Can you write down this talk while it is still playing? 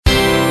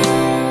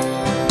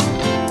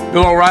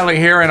Bill O'Reilly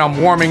here, and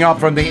I'm warming up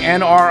from the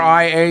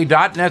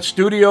NRIA.net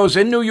studios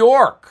in New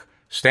York.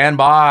 Stand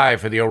by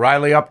for the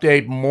O'Reilly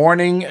Update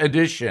Morning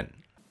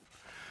Edition.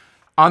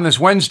 On this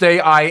Wednesday,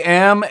 I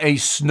am a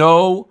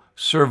snow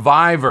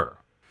survivor.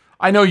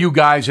 I know you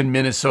guys in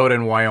Minnesota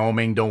and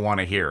Wyoming don't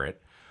want to hear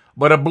it,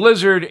 but a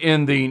blizzard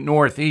in the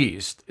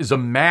Northeast is a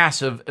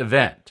massive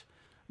event.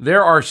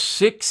 There are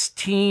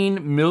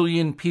 16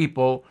 million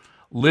people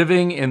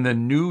living in the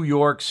New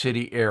York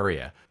City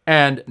area,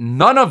 and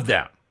none of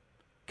them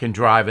can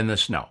drive in the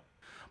snow.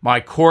 My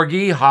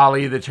corgi,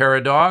 Holly the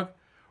Terror Dog,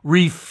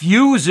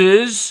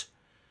 refuses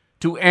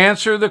to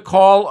answer the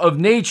call of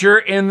nature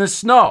in the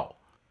snow.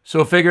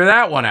 So figure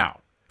that one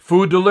out.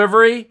 Food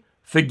delivery,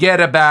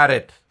 forget about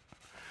it.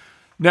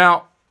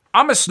 Now,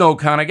 I'm a snow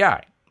kind of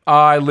guy.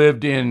 I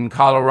lived in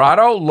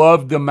Colorado,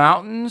 loved the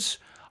mountains.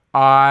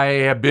 I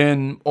have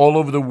been all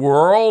over the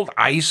world,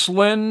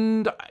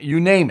 Iceland, you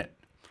name it.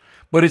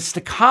 But it's the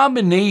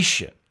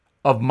combination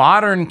of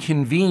modern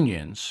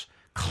convenience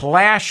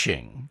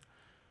clashing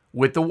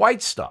with the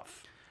white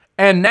stuff.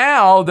 And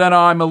now that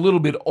I'm a little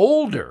bit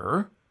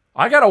older,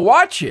 I got to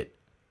watch it.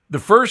 The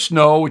first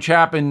snow, which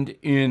happened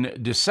in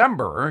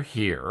December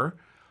here,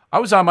 I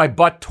was on my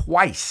butt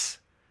twice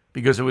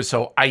because it was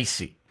so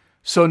icy.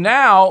 So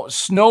now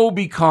snow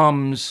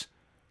becomes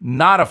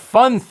not a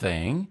fun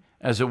thing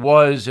as it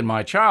was in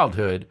my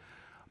childhood,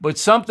 but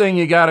something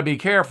you got to be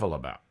careful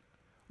about.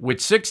 With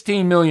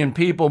 16 million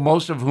people,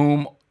 most of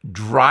whom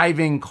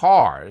driving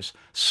cars,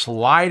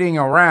 sliding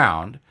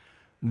around,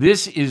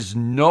 this is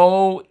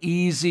no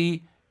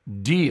easy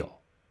deal.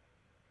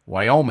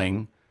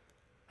 Wyoming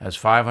has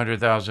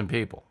 500,000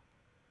 people.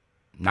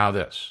 Now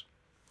this.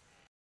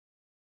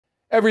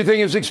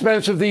 Everything is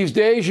expensive these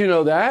days, you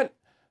know that.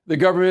 The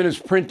government is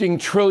printing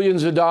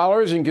trillions of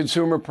dollars and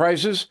consumer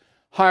prices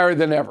higher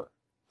than ever.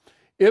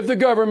 If the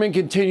government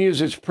continues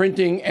its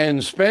printing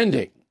and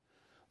spending,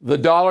 the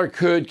dollar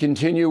could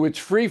continue its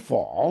free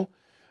fall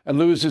and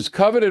lose its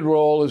coveted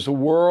role as the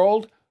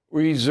world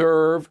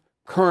reserve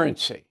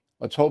currency.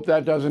 Let's hope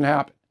that doesn't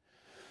happen.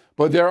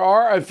 But there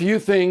are a few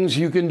things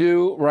you can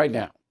do right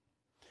now.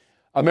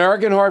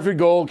 American Hartford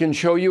Gold can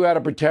show you how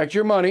to protect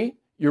your money,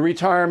 your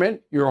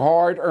retirement, your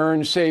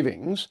hard-earned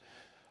savings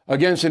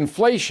against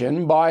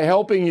inflation by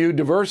helping you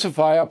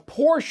diversify a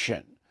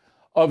portion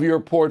of your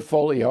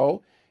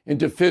portfolio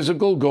into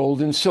physical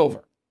gold and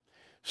silver.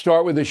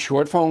 Start with a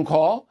short phone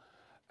call,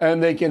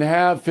 and they can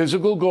have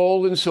physical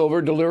gold and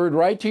silver delivered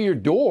right to your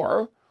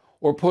door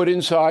or put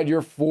inside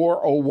your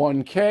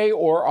 401k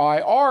or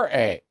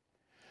IRA.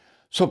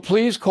 So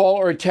please call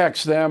or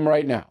text them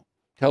right now.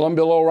 Tell them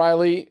Bill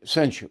O'Reilly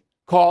sent you.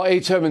 Call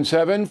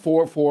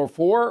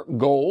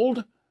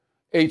 877-444-GOLD,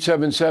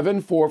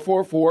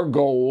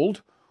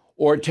 877-444-GOLD,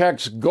 or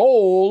text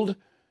GOLD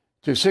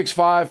to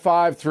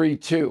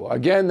 65532.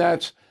 Again,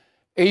 that's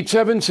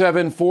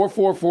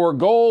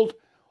 877-444-GOLD,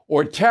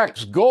 or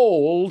text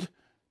GOLD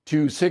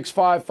to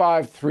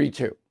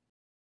 65532.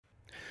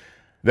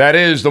 That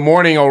is the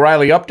Morning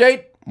O'Reilly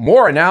Update.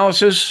 More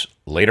analysis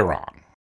later on.